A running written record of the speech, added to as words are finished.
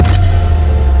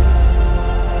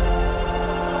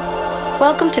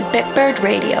Welcome to Bitbird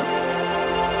Radio.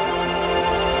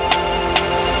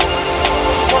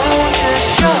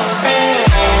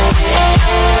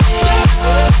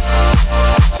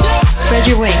 Spread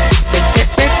your wings with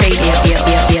Bitbird Radio.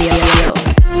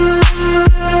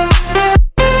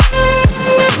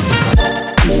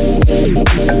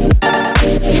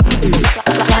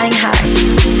 Flying high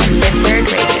on Bitbird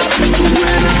Radio.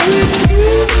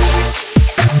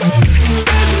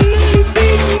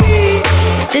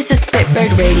 This is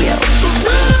Bitbird Radio.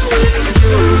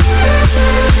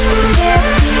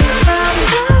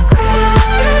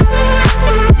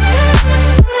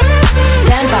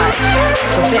 Stand by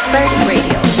for Bitbird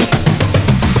Radio.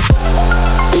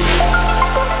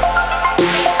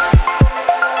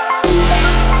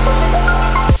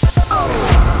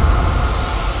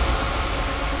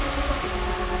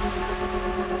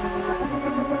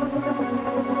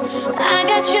 I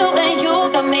got you and you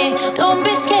got me. Don't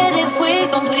be scared if we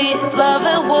complete love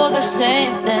it war the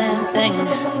same damn thing.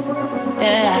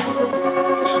 Yeah.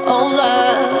 Oh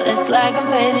love, it's like I'm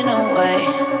fading away.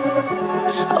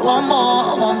 I want more,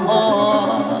 I want more.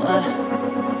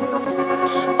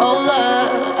 Oh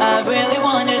love, I really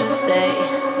want you to stay.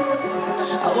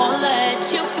 I won't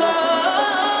let you go.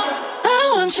 I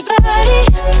want your body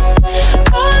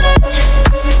all night,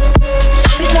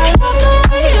 'cause I love the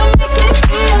way you make me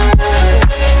feel.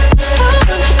 I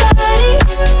want your body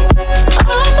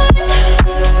all mine.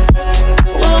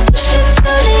 We'll push it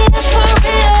to the edge for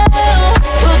real.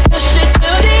 We'll push it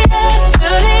to the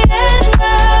edge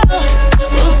now.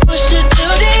 We'll push it to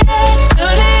the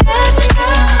edge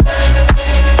now.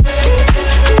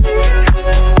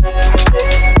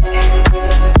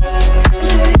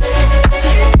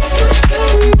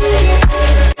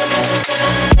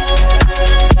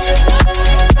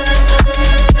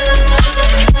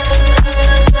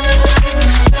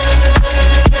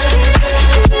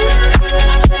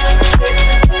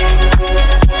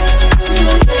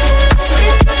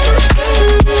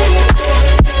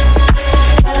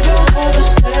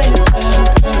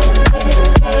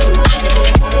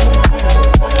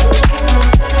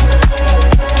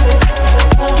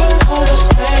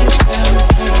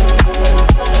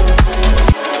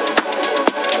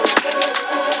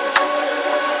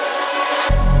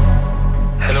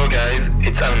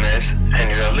 It's AMNES,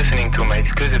 and you are listening to my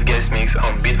exclusive guest mix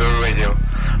on bitbird Radio.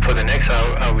 For the next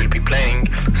hour, I will be playing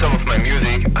some of my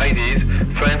music, ideas,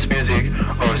 friends' music,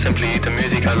 or simply the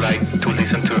music I like to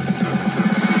listen to.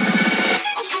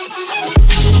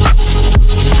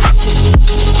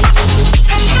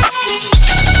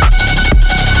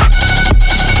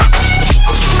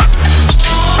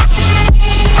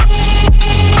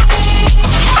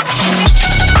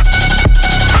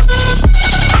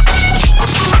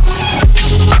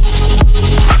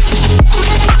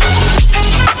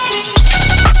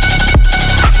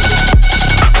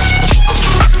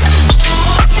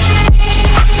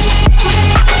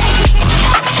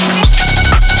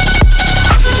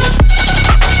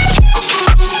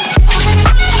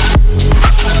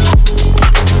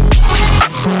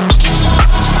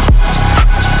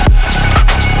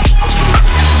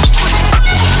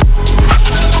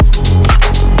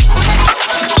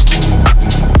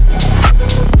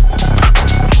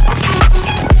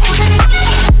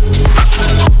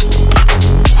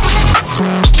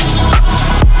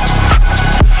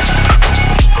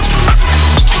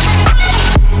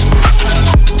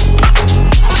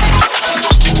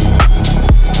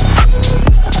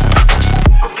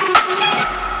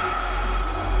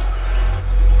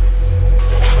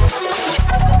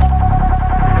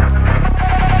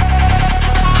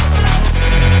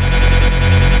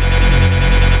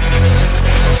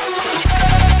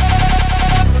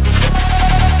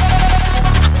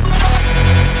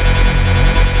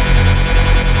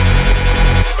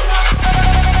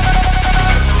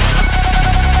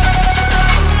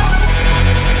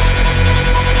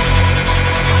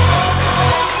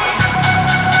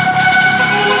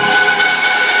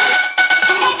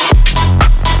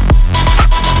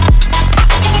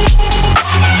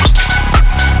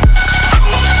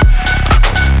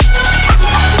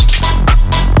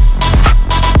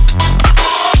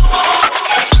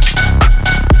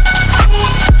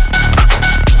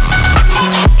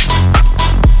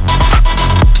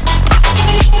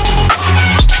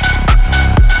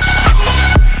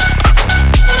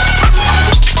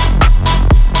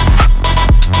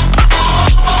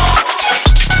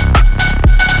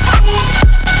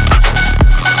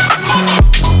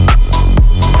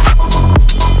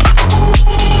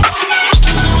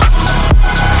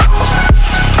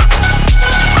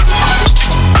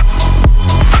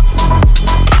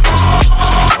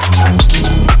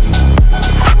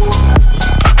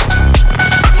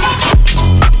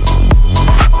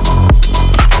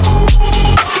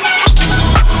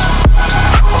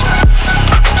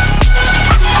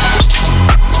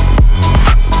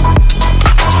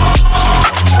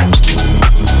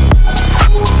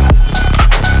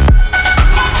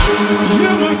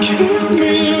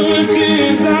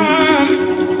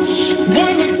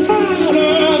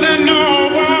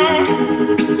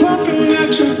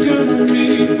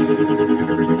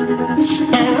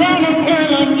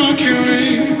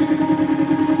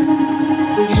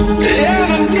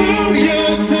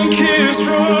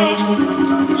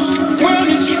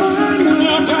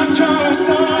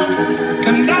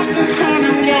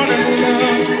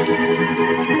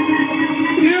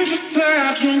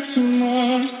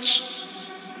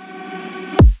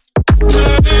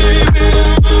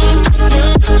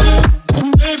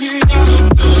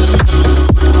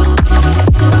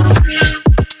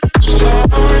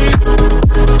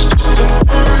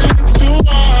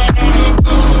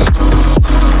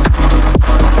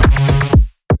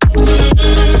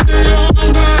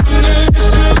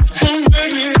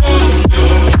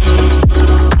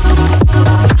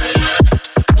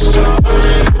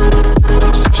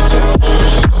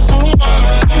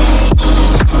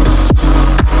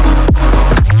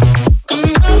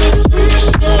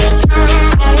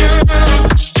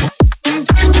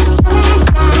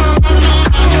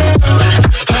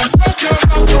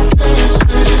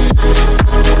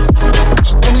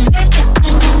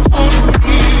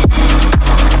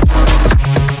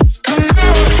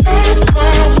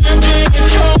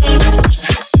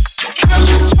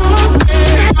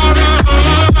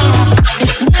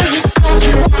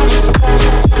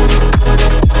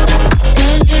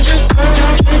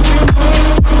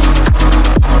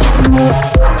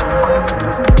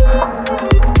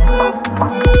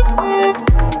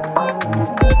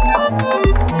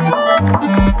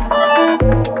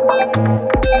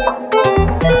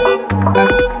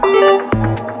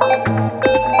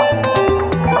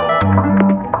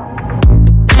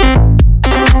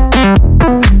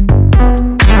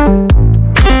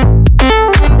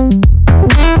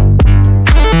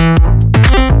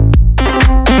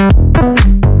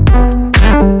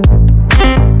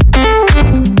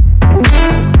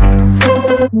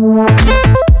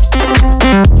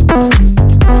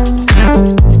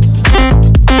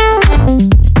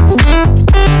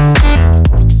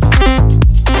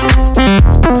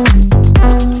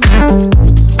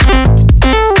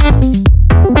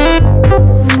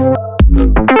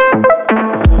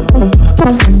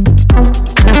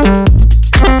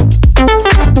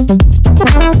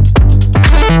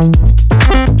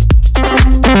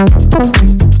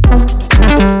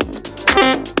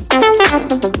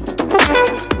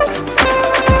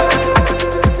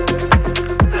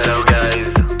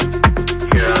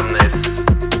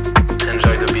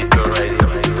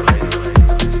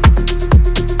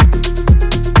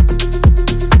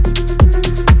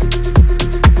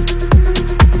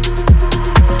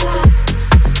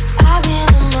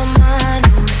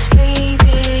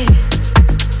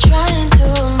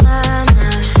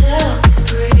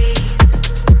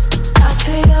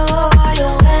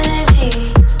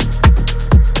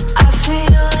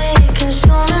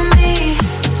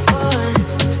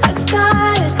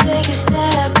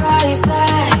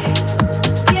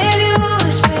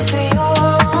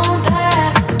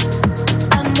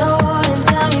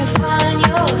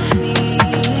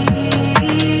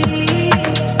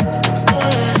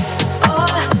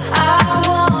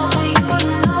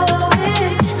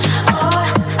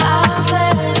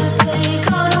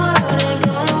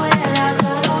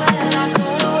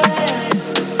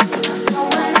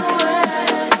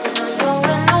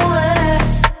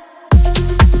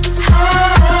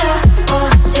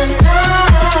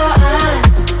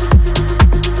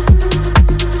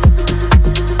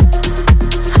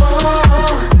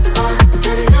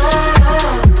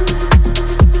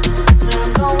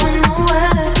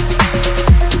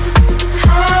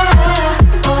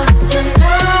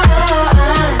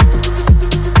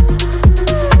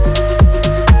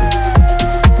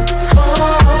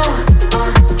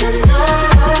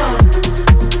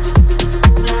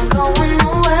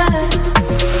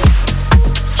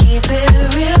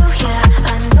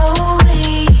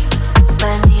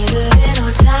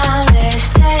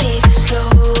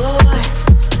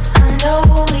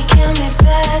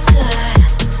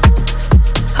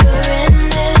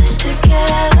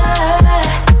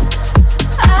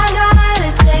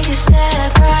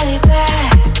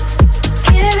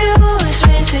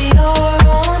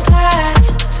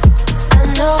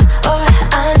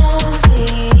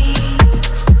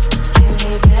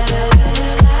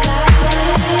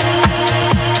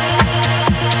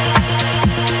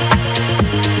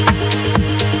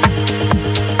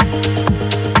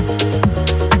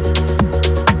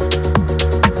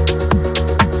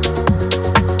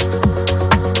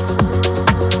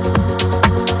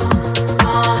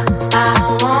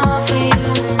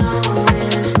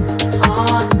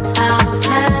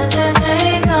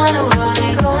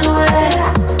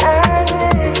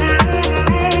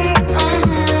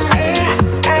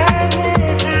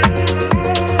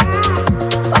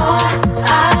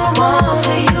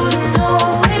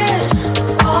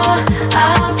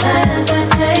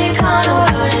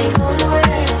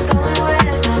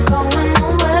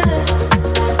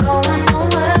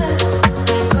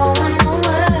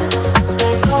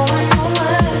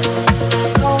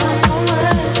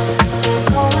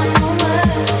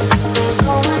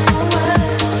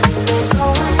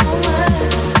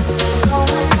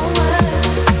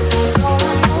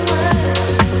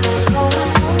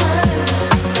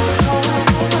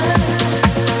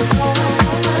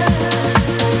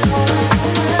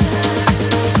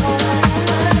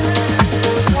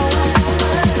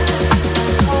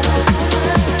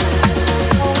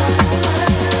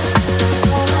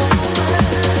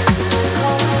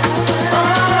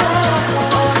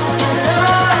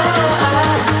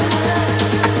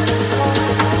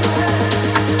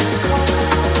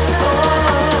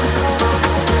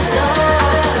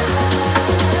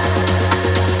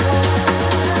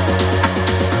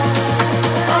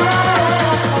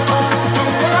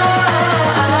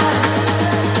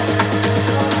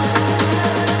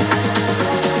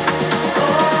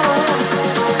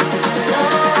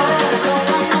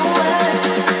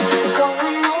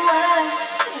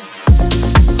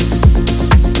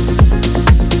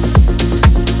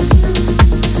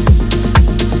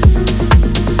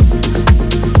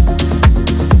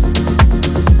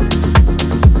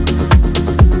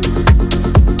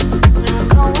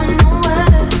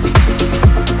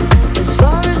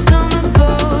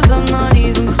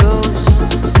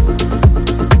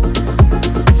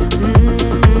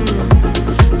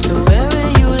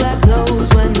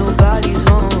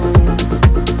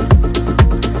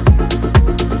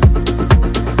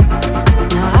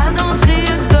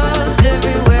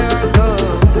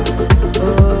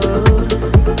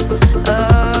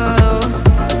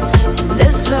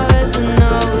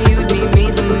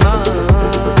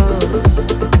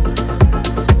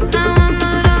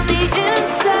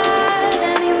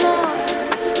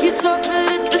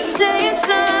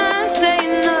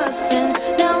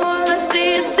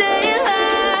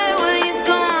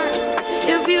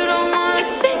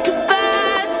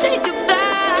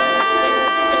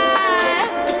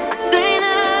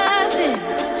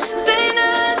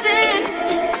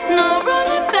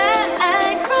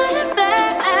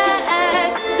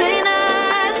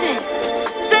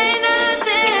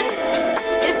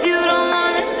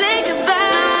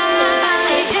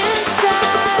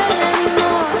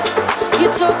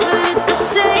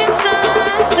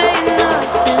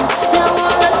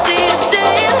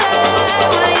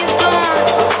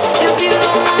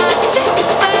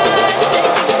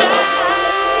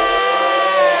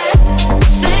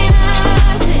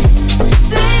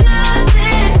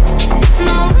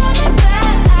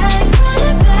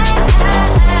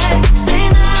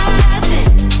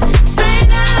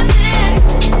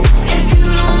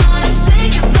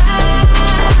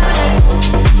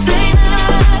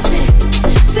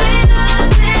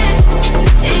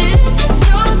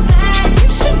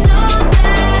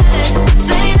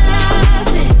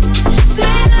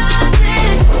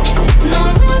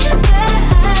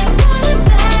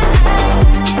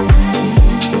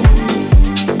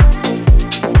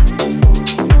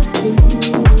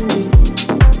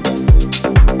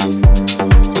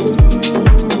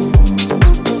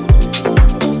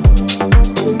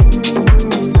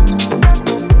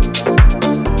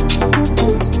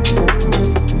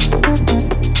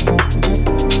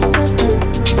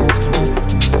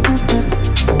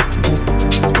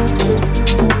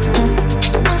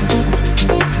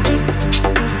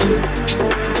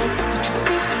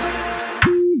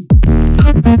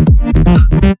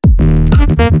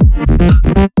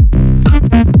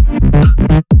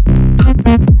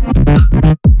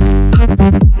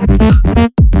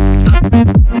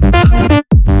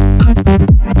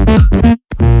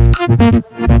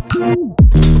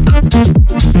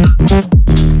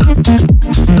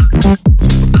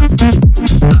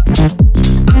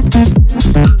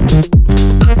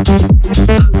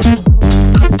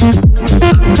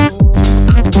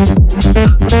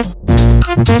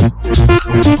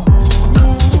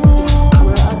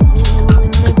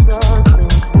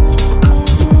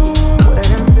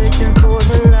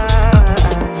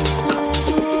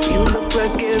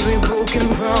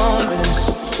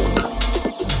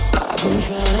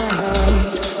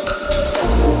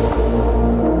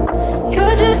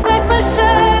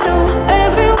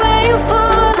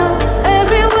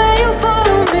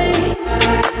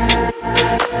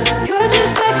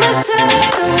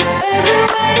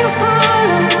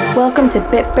 Welcome to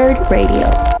Bitbird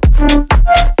Radio.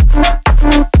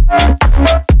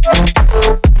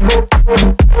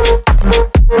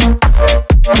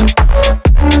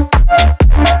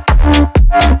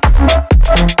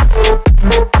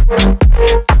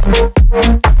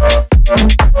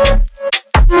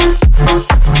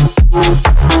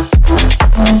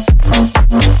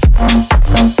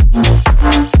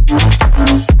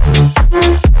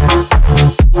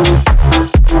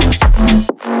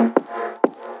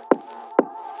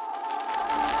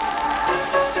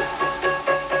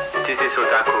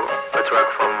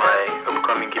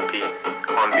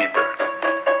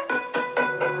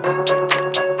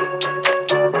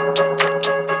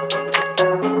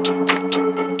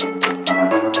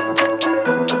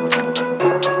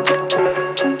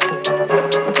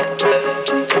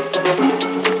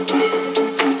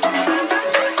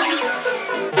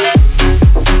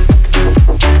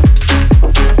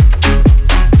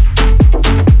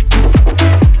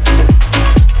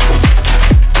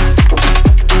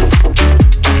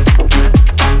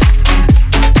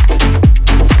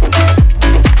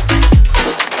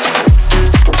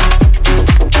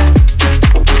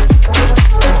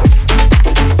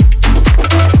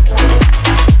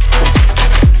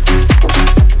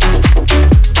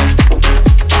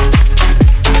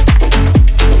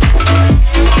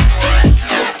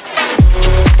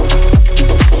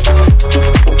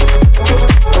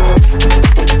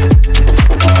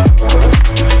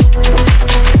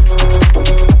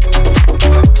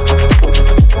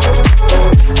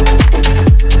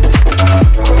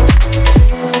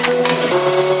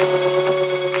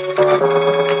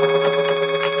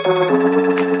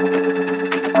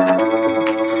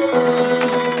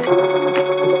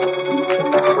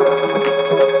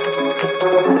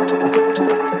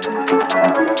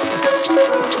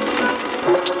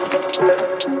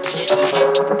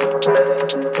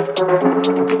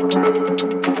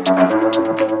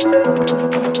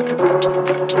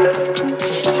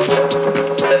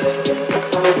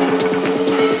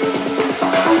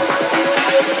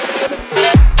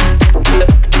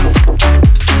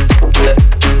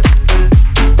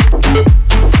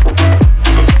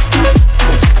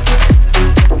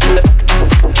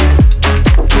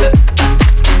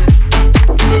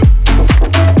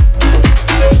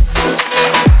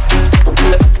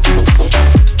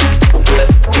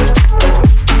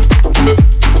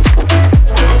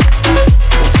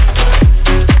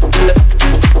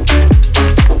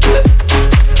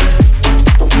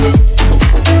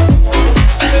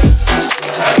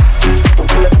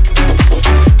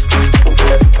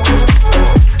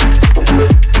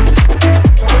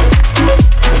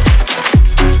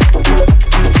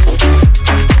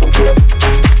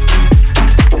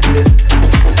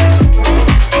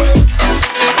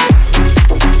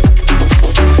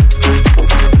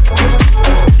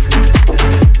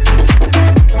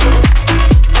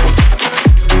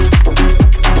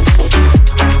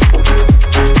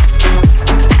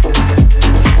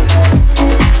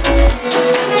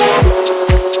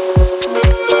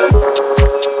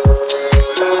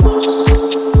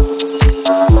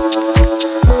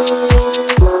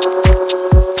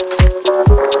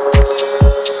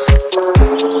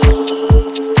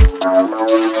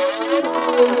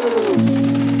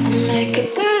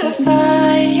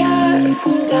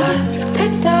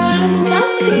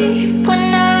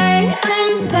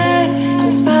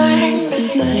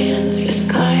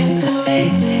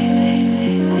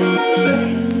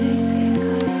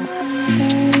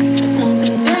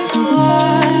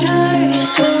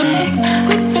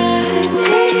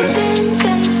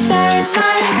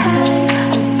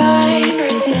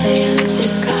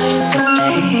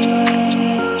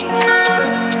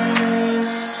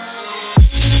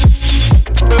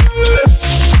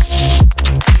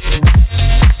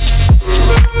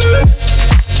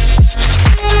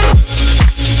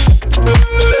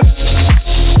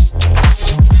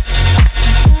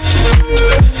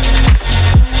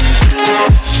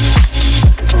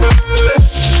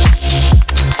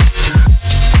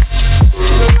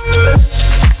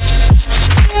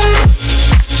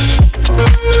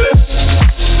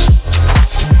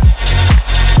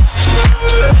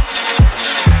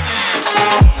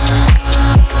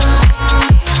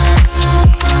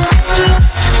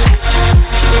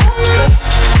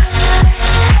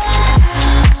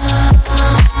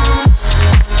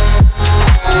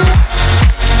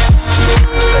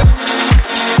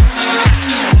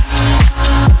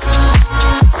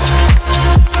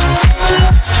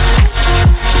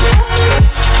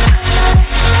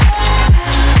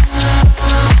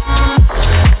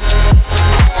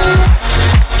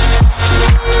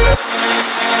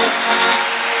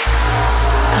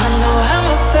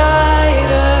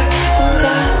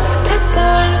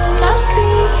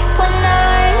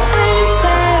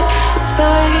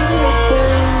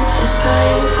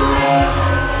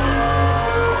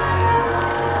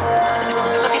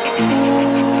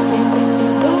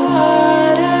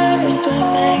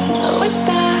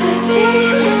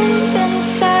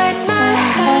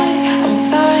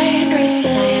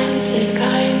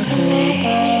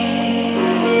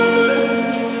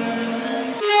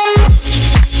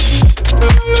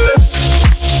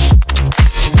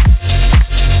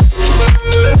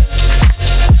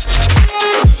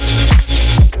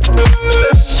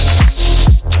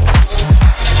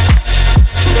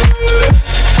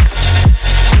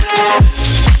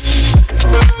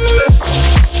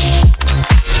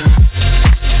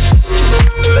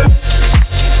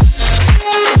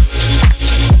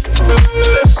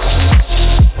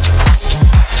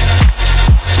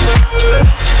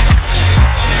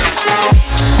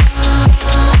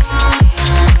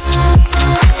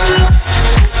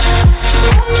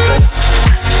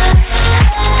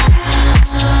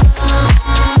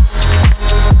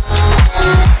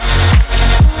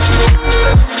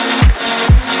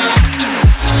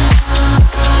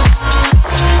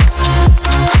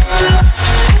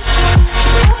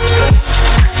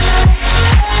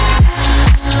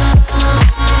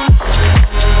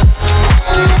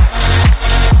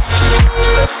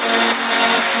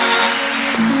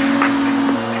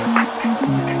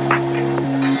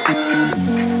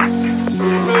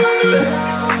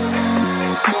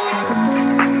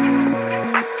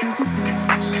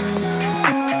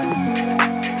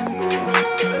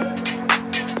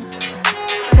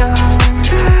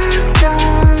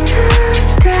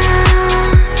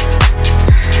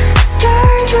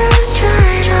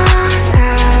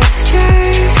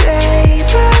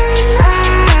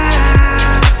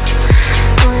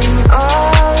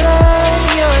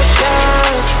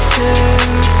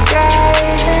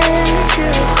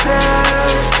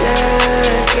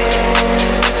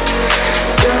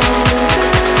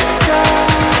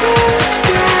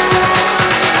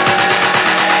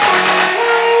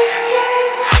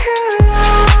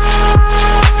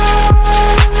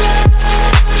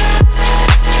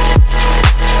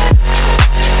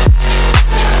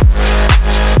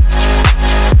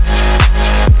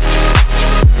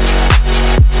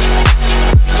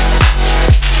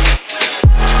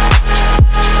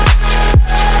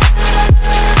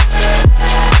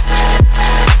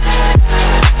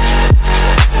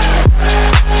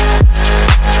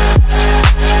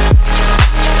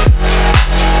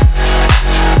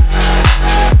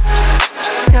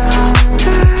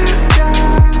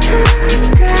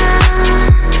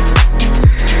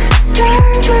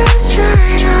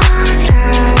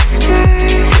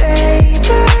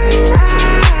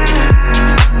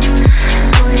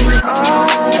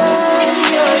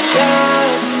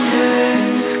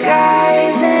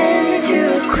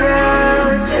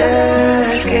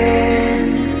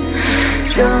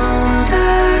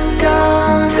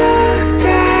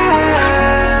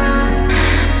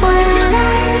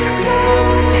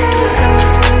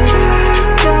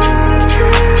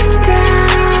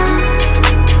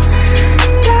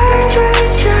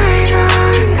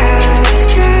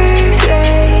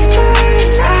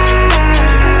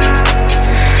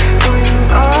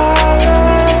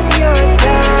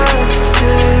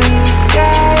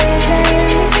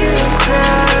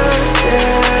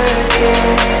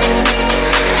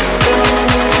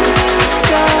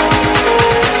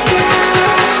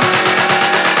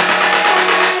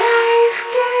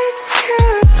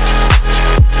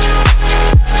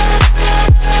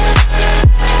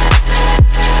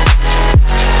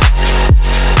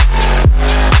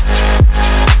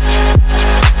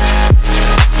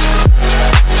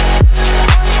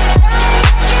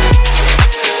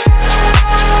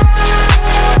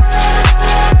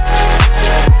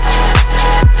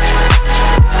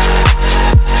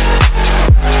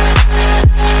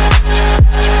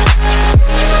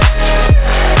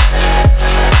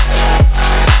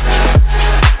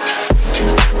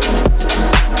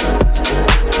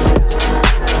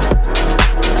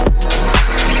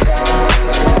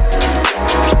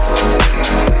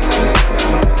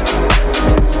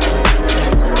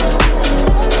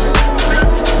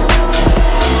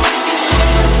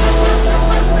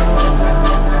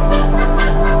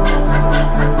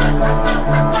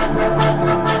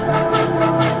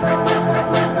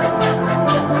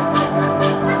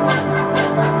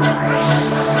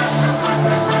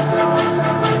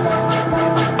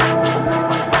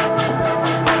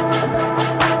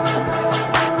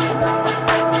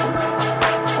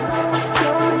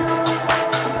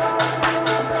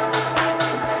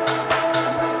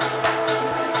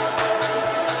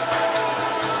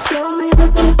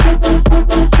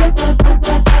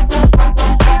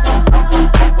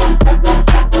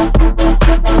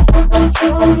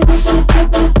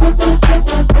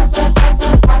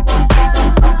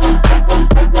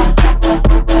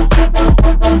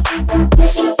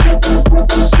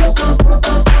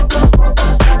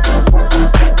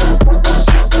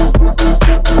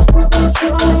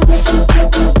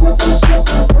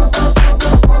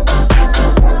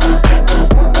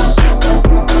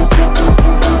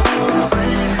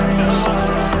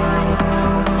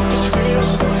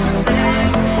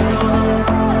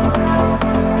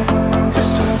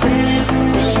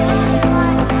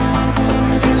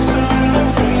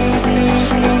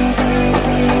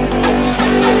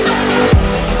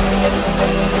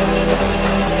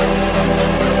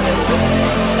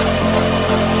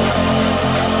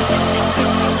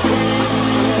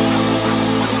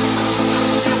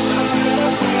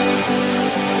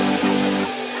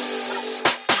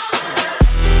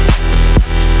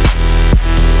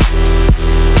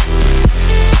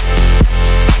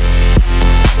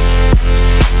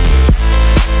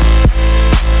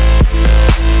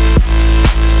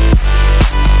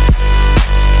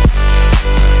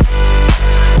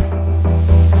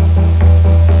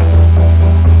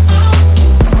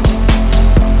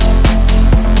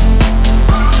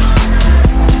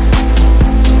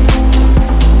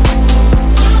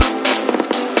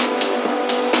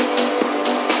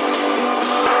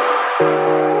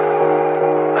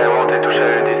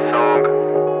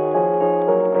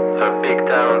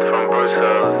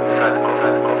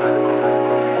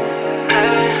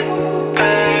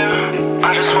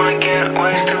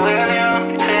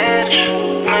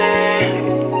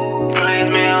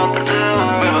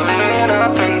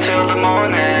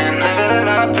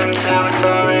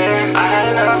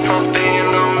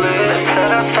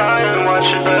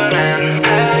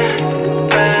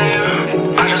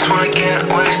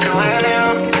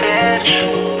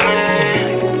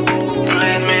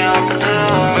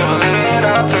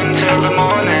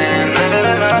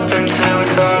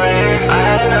 sorry. I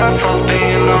had enough of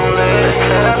being lonely.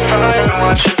 Set a fire and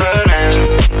watch it burning.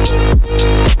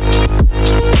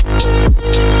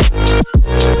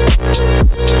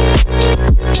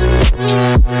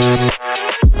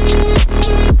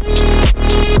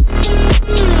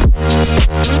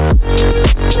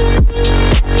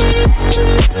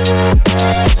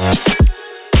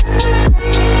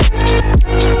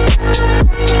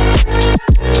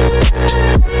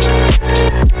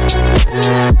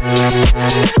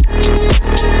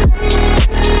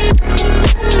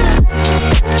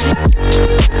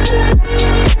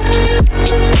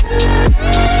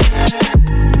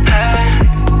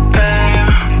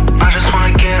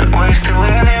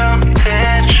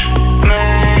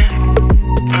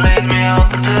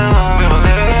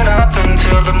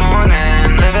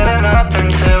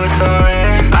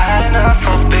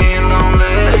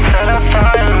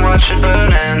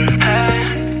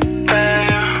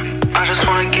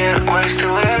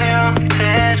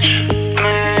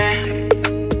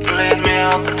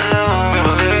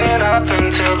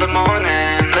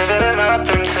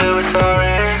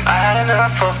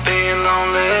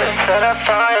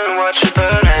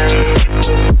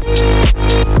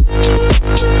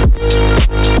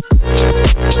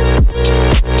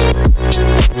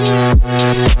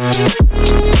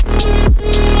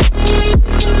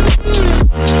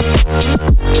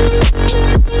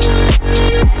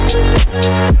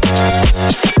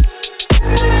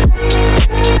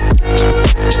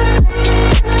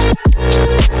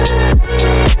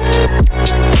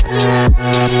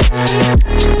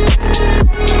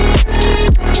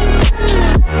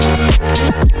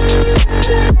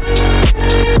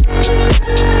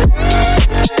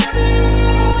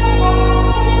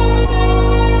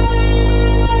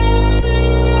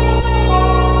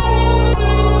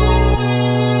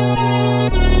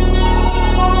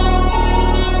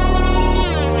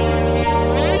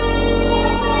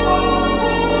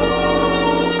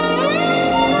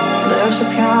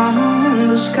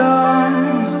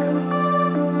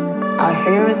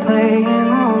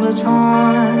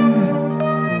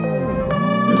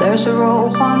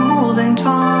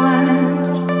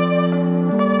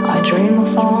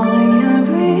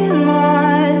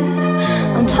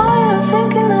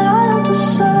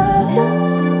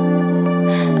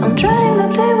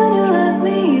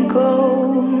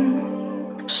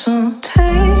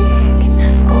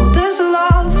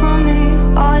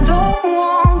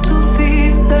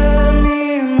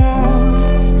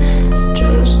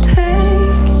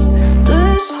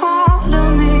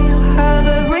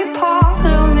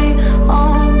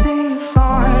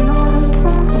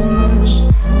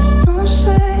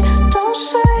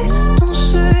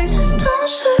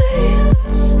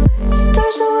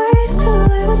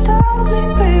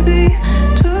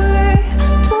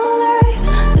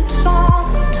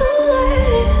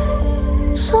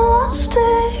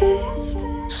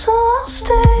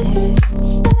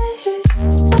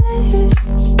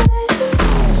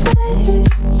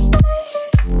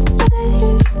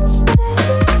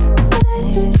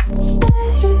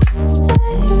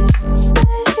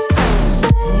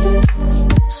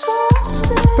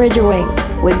 Spread your wings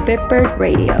with Bitbird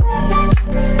Radio.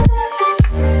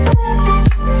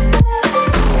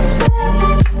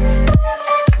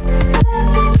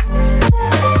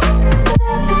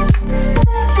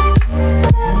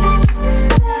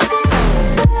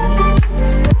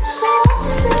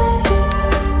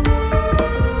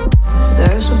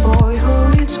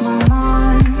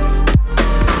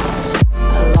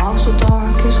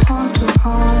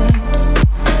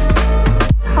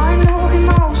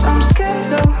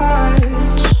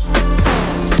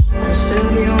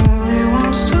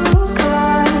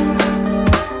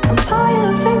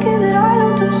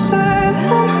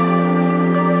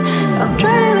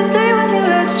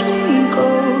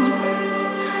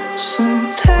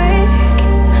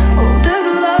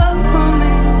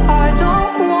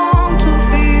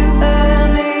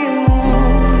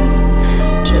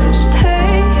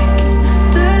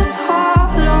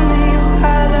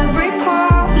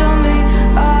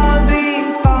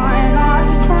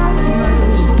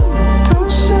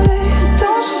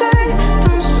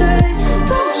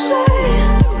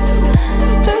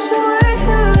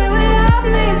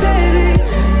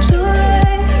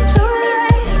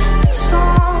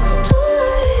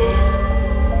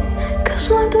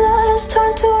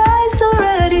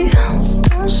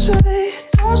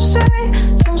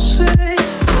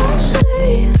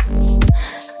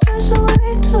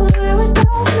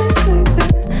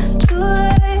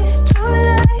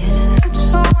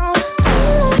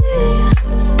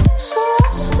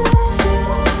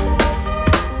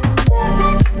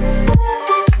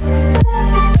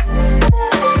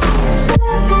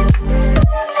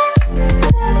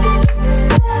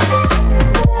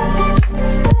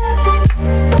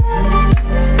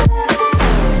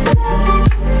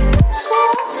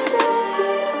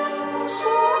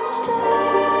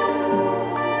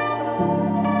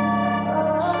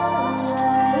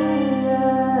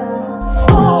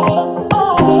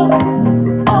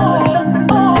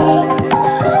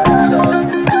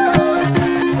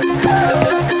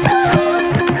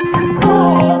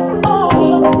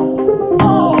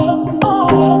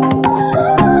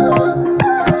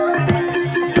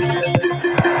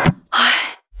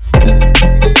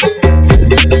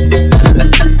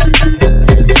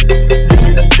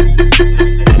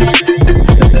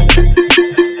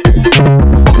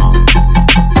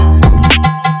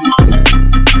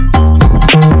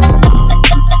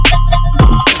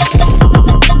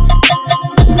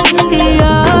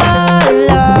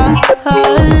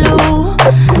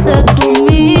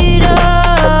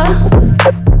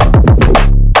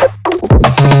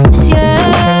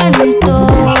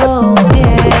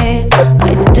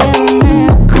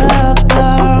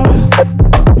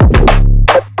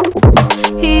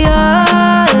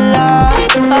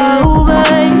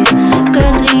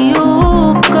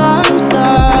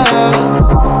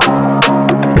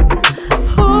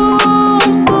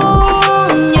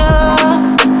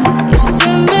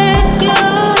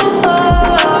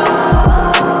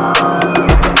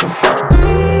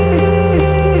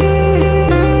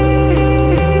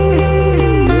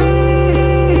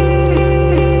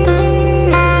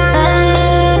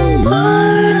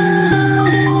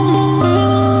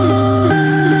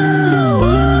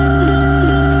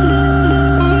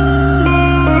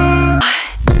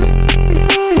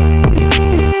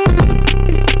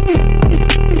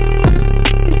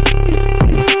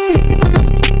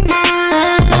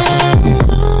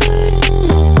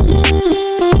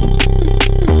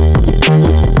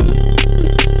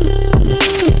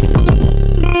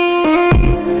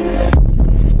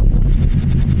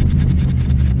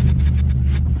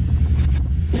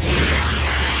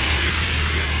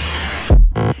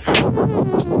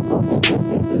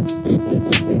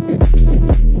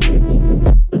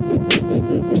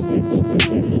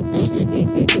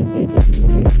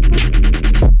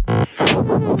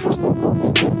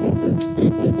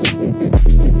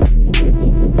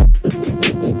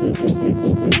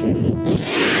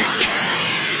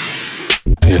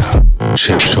 Yeah.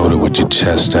 Chip shoulder with your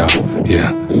chest out.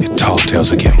 Yeah, your tall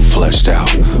tales are getting fleshed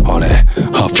out. All that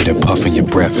huffing and puffing your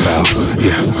breath out.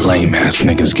 Yeah, lame ass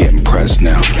niggas getting pressed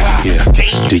now. Yeah,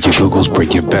 did your Googles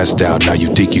break your best out? Now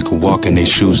you think you can walk in their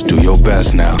shoes, do your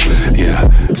best now. Yeah,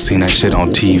 seen that shit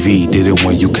on TV, did it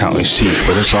when you counting sheep,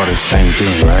 but it's all the same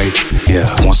thing, right?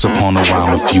 Yeah, once upon a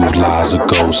while, a few lies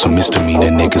ago, some misdemeanor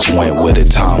niggas went where the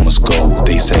time was gold.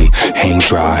 They say, hang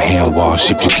dry, hand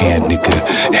wash if you can, nigga.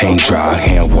 Hang dry,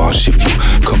 hand wash if you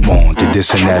come on. Did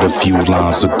this and that a few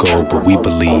lines ago, but we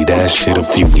believe that shit a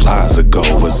few lies ago.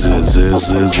 Catch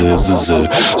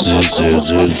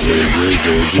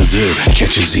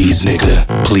your Z's, nigga.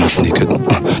 Please,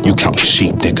 nigga. You count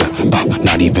sheep, nigga.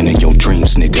 Not even in your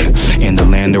dreams, nigga. In the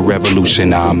land of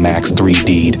revolution, I'm max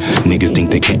 3D'd. Niggas think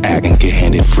they can act and get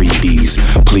handed freebies.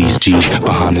 Please, G,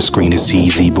 behind the screen it's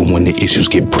easy, but when the issues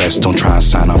get pressed, don't try and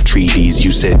sign off treaties.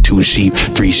 You said 2 sheep,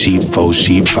 3 sheep, 4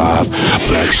 sheep, 5.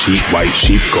 Black sheep, white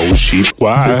sheep, gold sheep,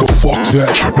 why? Nigga, fuck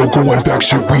that, no going back,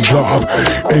 shit, we live.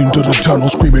 End of the tunnel,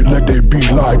 screaming like they be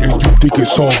lied. And you think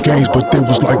it's all games, but they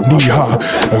was like knee high.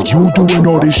 And you doing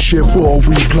all this shit for a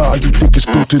reply. You think it's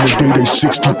built in the day, they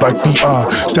 6 deep like VI.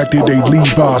 Stacked in they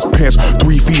Levi's, pants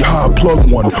 3 feet high. Plug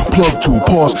 1, plug 2,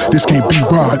 pause, this can't be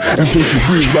right. And then you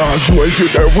realize you ain't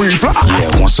get that reply.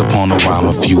 Yeah, once upon a while,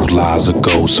 a few lies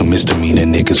ago, some misdemeanor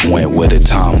niggas went where the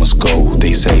time was gold.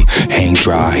 They say, hang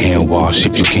dry, hand wash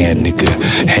if you can, nigga.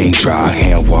 Hang dry,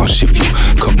 hand wash if you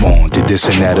come on. Did this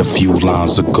and that a few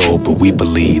lines ago, but we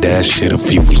believe that shit a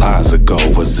few lies ago.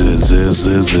 Catch your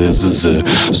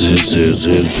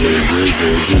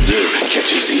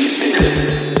Z's, nigga. Yeah.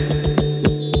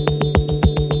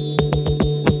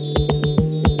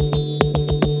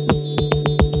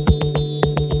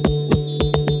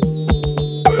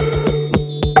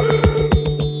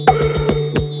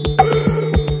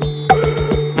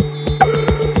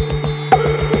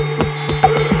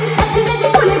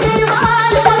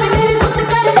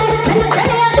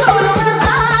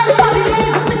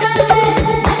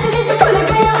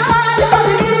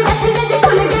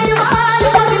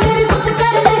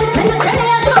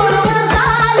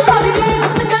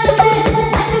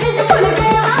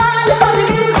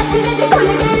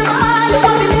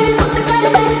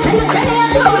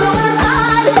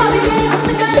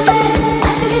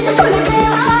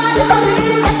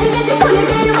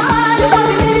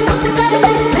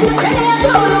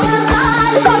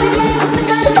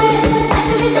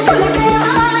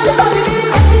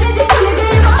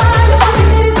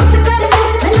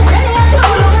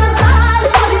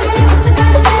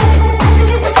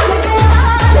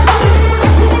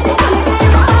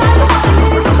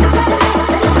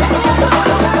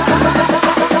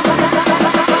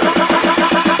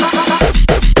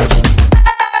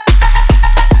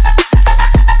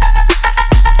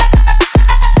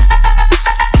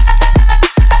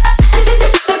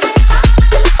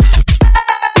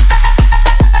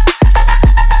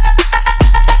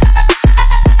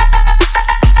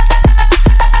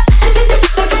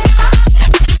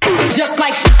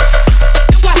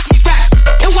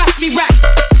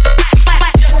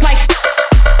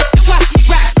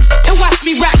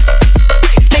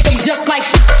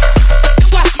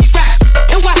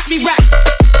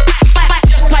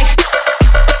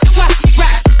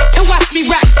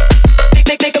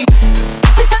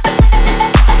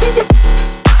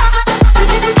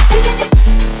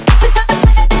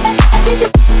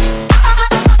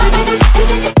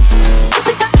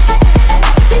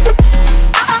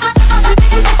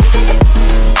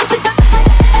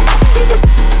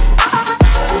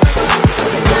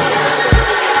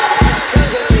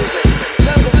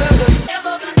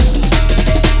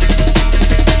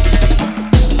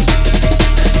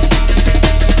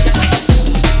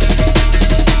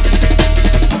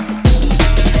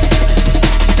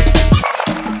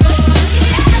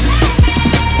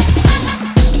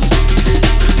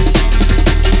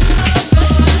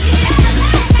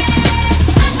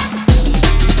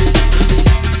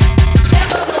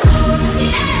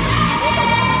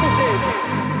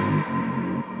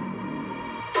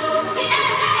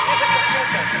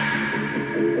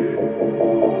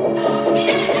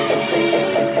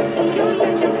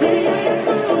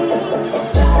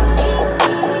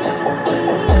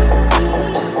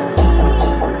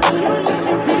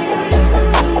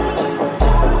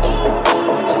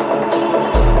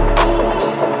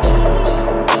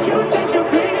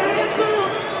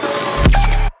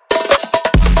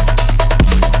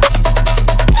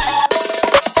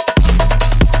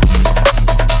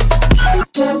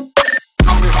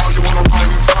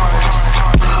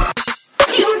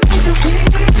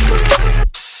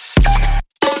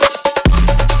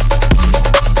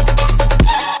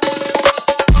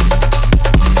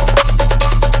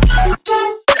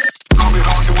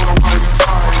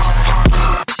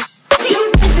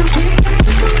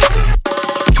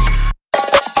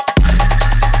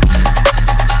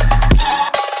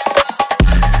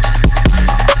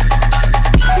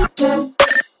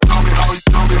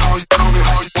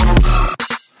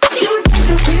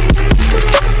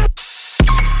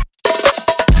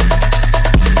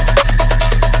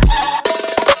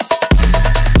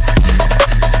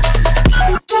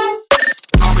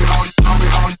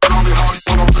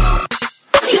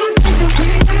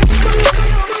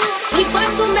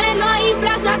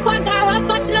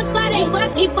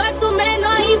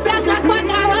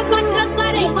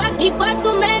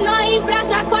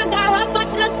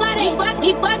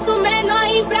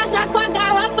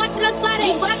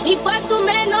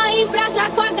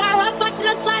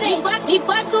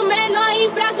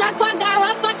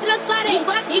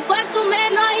 Enquanto o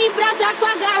menor embrasa com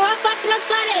a garrafa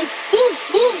transparente.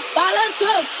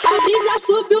 Balançou, a brisa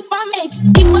subiu pra mente.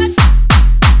 Enquanto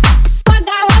com a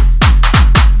garrafa,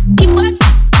 enquanto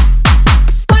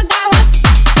com a garrafa,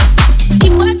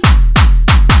 enquanto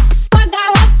com a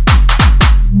garrafa,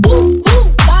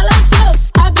 balançou,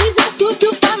 a brisa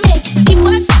subiu pra mente.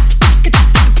 Enquanto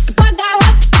com a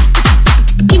garrafa,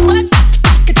 enquanto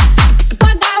com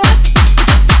a garrafa,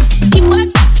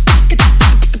 enquanto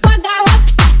com a garrafa,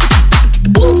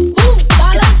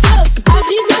 balançou, a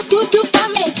brisa subiu pra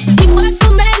mente. Enquanto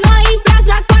o menor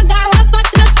embrasa com a garrafa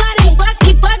transparente.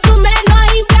 Enquanto o menor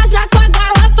embrasa com a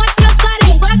garrafa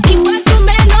transparente. Enquanto o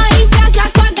menor embrasa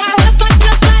com a garrafa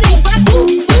transparente.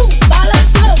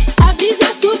 Balançou, a brisa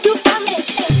subiu pra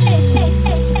mente.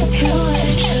 You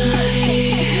and I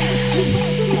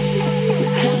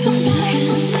have a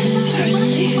million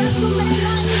different you,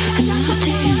 and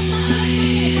nothing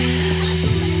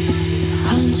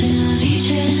haunting on each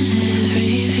and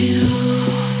every view.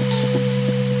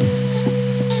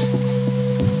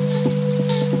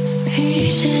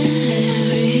 Each and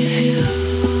every view.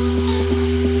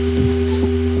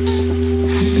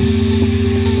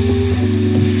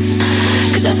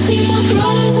 'Cause I see my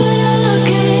brothers when I look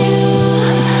at you.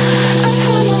 I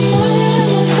find my mother and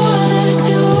my father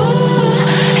too.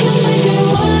 You make me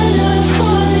wanna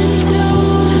fall into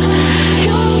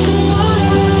your open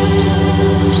waters. Your open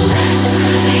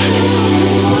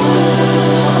waters.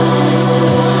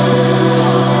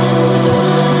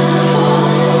 Fall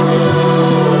into.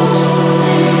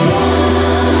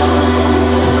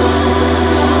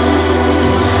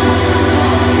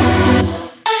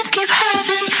 Let's keep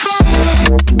having fun.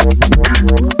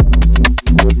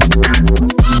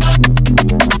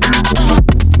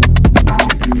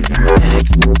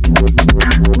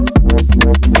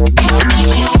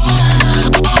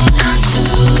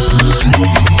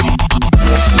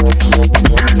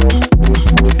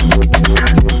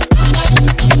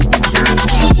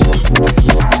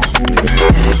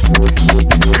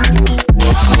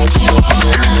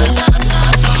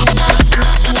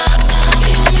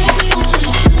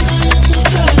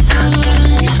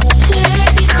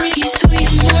 Sexy, sneaky,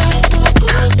 sweet, don't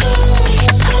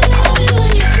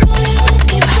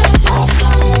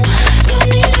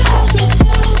need to ask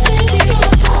myself, baby, you're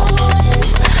the one.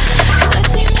 'Cause I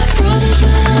see my brothers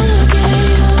when I look at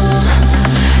you.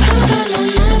 I find my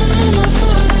mother and my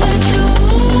father too.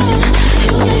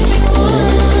 You make me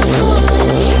wanna fall into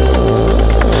your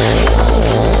open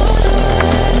waters.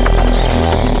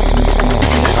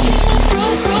 'Cause I see my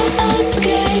brothers when I look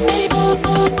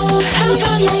at you. I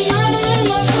find my mother and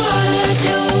my father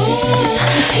too.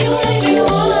 You make me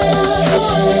wanna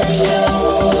fall into your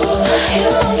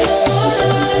open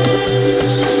waters.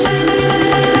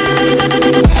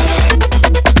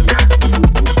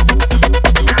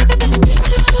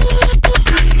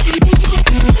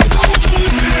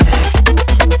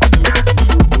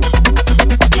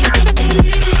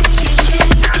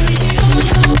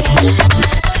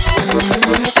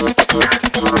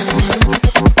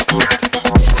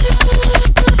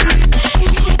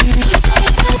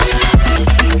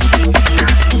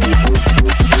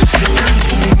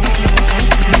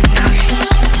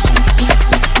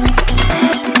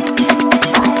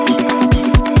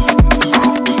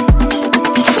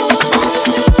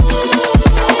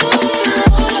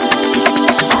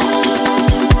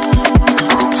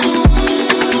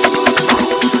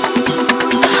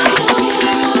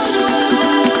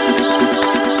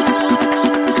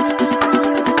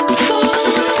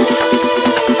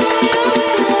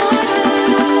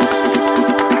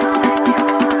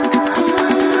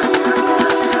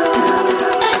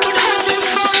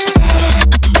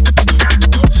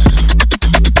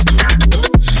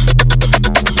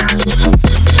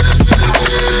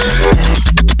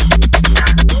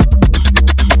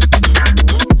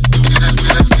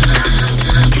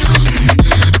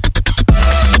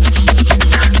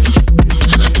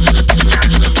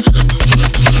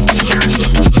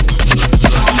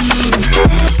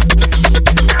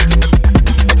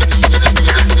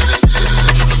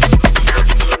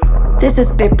 This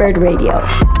is Bitbird Radio.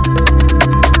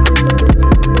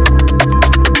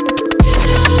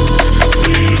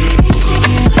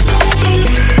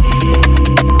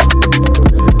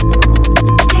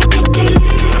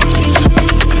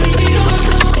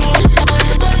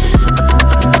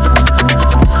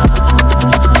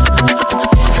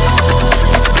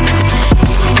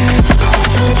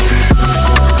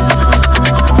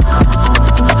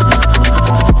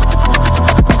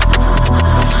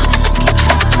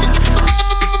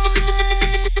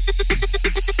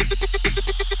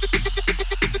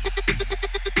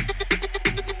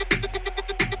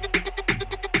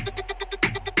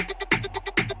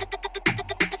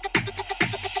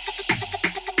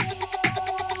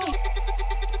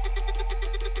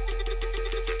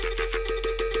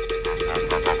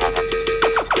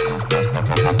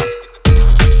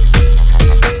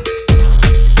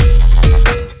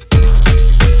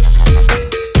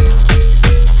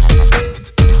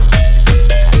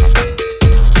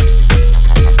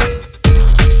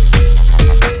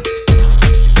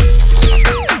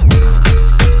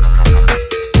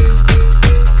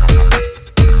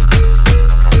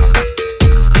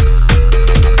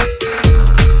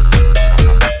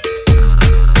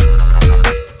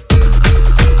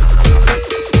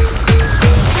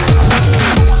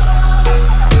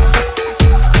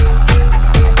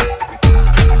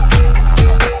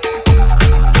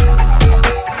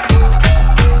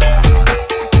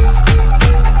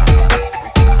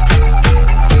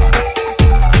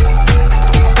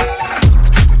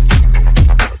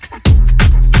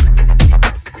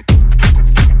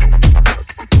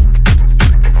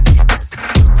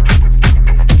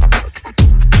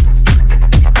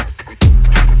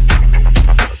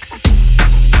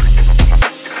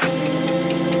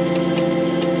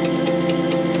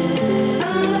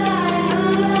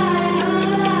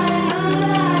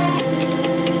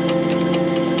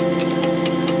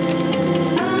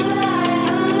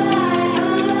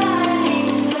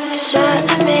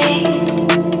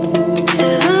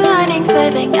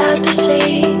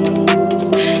 seams,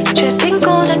 dripping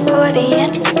golden for the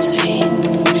in-between,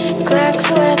 cracks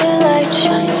where the light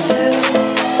shines through.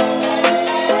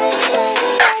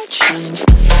 Shines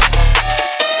through.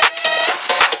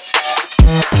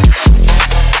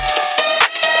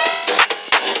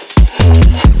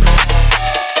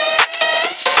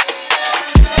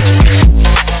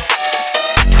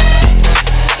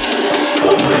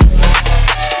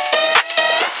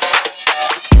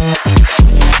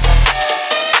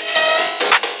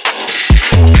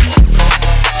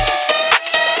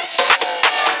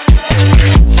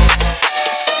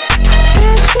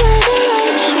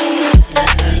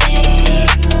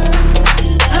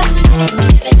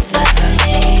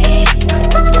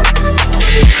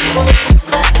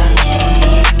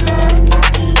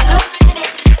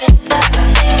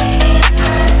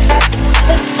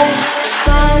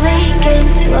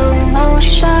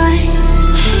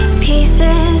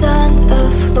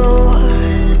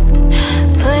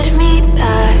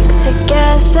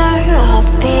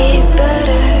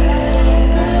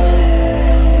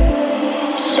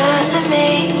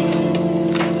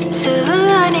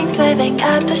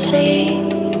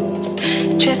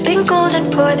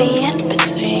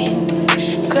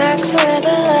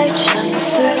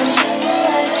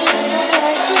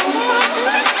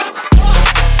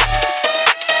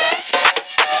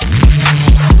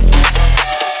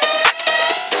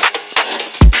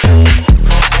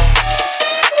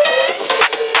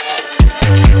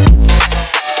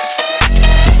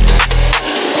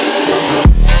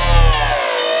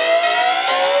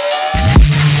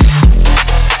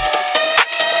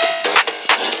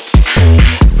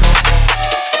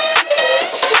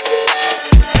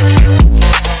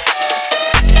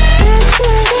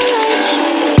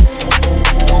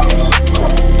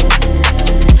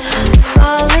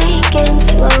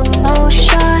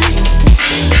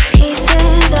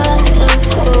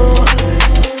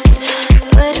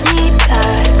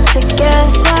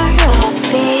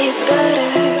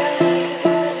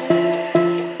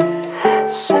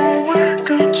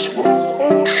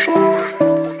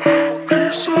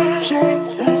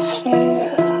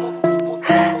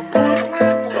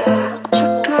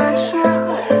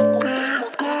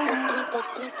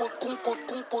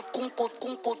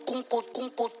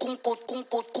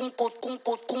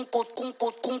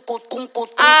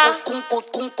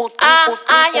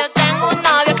 Yo tengo un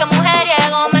novio que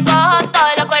mujeriego, me cojo todo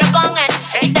y lo cuero con él.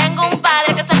 Y tengo un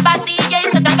padre que se empatilla y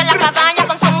se tranca en la cabaña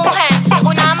con su mujer.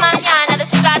 Una mañana de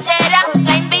su cartera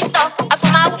la invitó a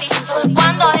fumar weed.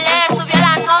 Cuando le subió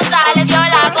la nota, le dio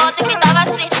la gota y pitaba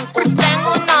así.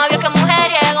 Tengo un novio que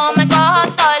mujeriego, me cojo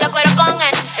todo y lo cuero con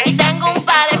él. Y tengo un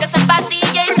padre que se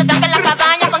empatilla y se tranca en la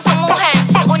cabaña con su mujer.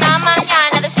 Una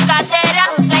mañana de su cartera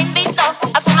la invitó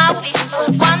a fumar weed.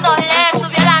 Cuando le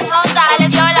subió la nota, le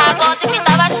dio la gota y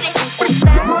pitaba así.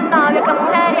 Tengo un novio que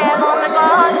mujeriego, me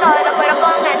cojo todo y lo cuero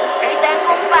con él. Y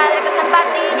tengo un padre que se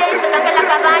empatilla y se tranca en la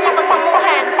cabaña con su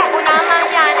mujer. Una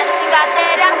mañana de su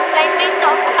cartera la invitó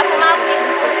a fumar weed.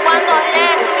 Cuando le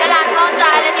subió la nota,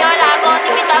 le dio la gota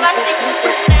y pitaba así.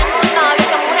 Tengo un novio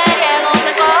que mujeriego,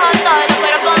 me cojo todo y lo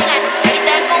cuero con él. Y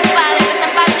tengo un padre que se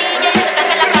empatilla y se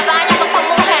tranca en la cabaña con su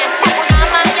mujer. Una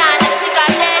mañana de su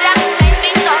cartera la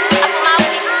invitó a fumar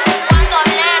weed. Cuando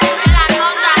le subió la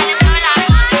nota, le dio la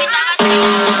gota y pitaba así.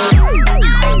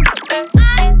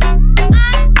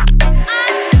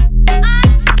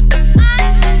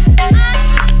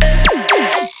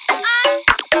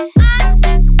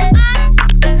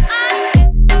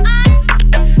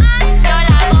 Dio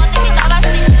la gota y pitaba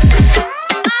así.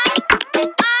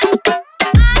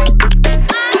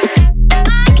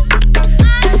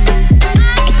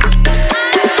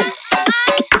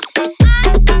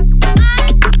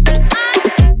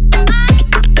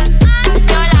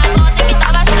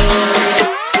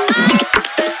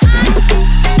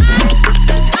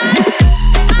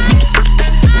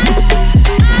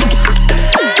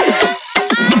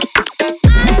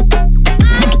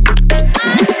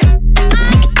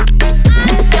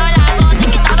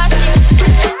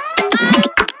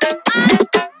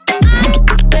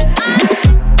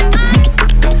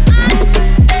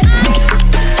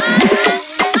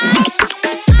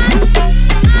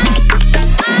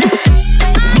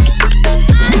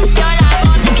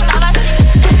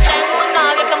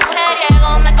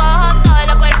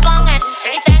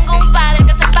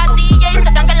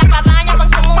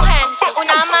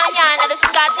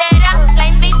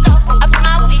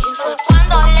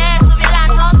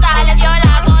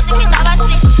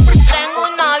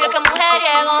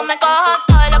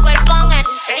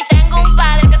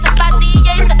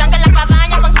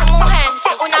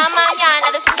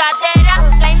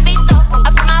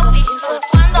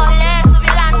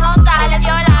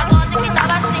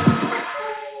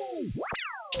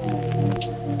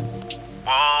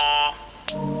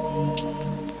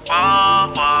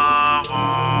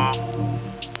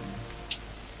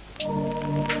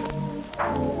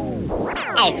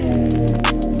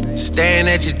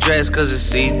 at your dress cause it's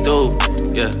see-through.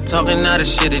 Yeah, talking all the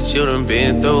shit that you done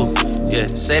been through. Yeah,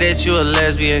 say that you a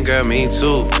lesbian, girl, me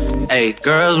too. Hey,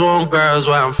 girls want girls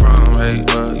where I'm from. Hey,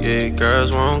 well, yeah,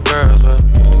 girls want girls where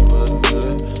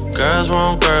girls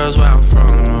want girls where I'm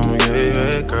from. Yeah,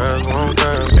 yeah, girls want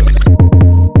girls.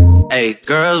 Hey,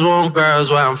 girls want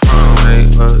girls where I'm from. Hey,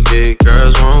 well, yeah,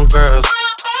 girls want girls.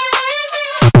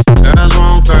 Girls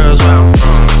want girls where I'm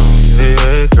from. Yeah,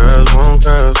 yeah, girls want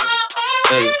girls.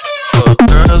 Hey, well,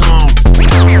 girls want.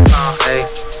 Hey,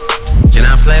 can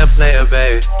I play a player,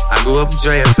 babe? I grew up with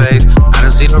Dre and Faith. I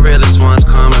done seen the realest ones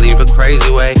come and leave a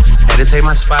crazy way. Had to take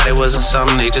my spot, it wasn't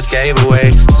something they just gave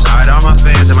away. Sorry to all my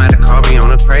fans, they might have called me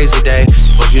on a crazy day.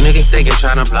 What you niggas thinking,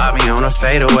 tryna block me on a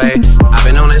fadeaway? I've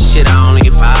been on that shit, I only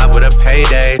vibe with a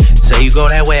payday. Say you go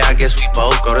that way, I guess we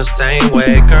both go the same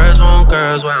way. Girls want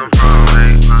girls where I'm from,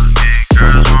 hey, yeah,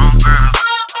 girls want girls.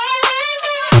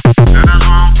 Girls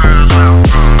want girls where I'm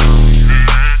from, yeah,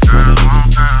 girls want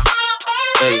girls.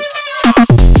 Hey,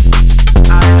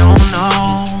 I don't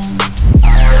know.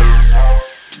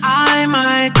 I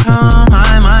might come,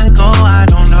 I might go, I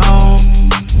don't know.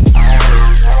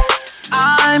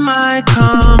 I might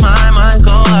come, I might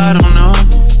go, I don't know.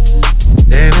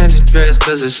 Damn, that you dress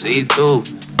cause it's see-through.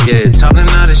 Yeah, talking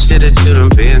all the shit that you done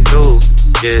been through.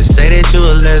 Yeah, say that you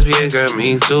a lesbian, girl,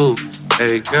 me too.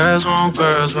 Hey, girls want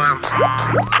girls where I'm from.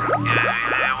 Yeah,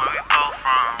 yeah, where we both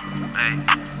from. Hey,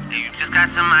 you just got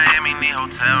to Miami, need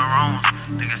hotel rooms.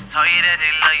 Niggas told you that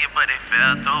they love you, but they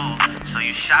fell through. So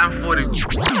you shot 40.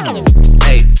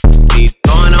 Hey, me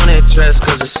throwing on that dress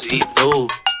cause it's see-through.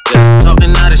 Yeah,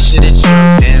 talking all the shit that you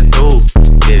done been through.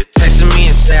 Yeah, texting me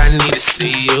and say I need to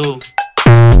see you.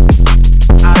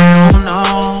 I don't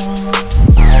know.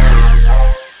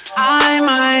 I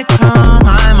might come,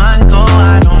 I might go,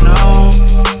 I don't know.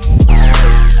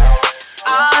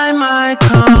 I might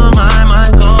come, I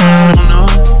might go, I don't know.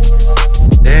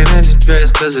 Damn, that you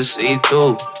dress cause it's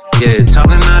see-through. Yeah,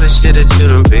 talking all the shit that you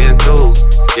done been through.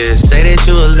 Yeah, say that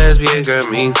you a lesbian, girl,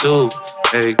 me too.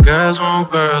 Hey, girls want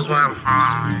girls where I'm from.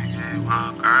 Yeah,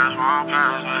 well, girls want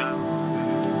girls where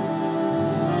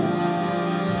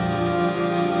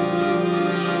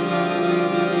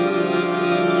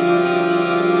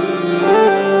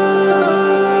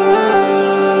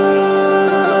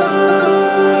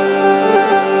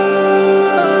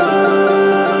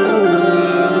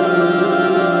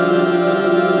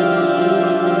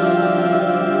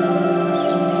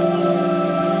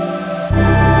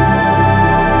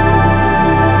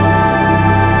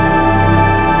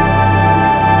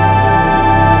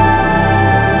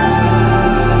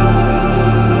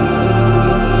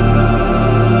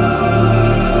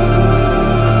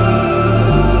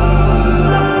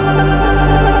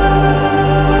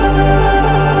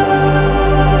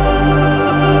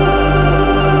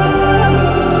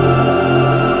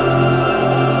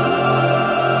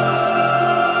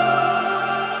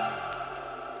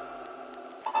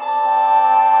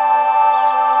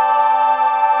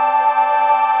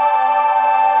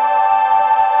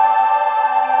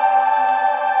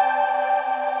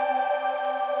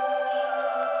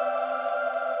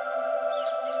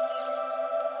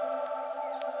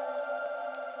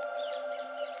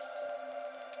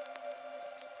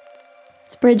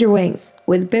Spread your wings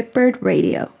with Bitbird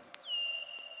Radio.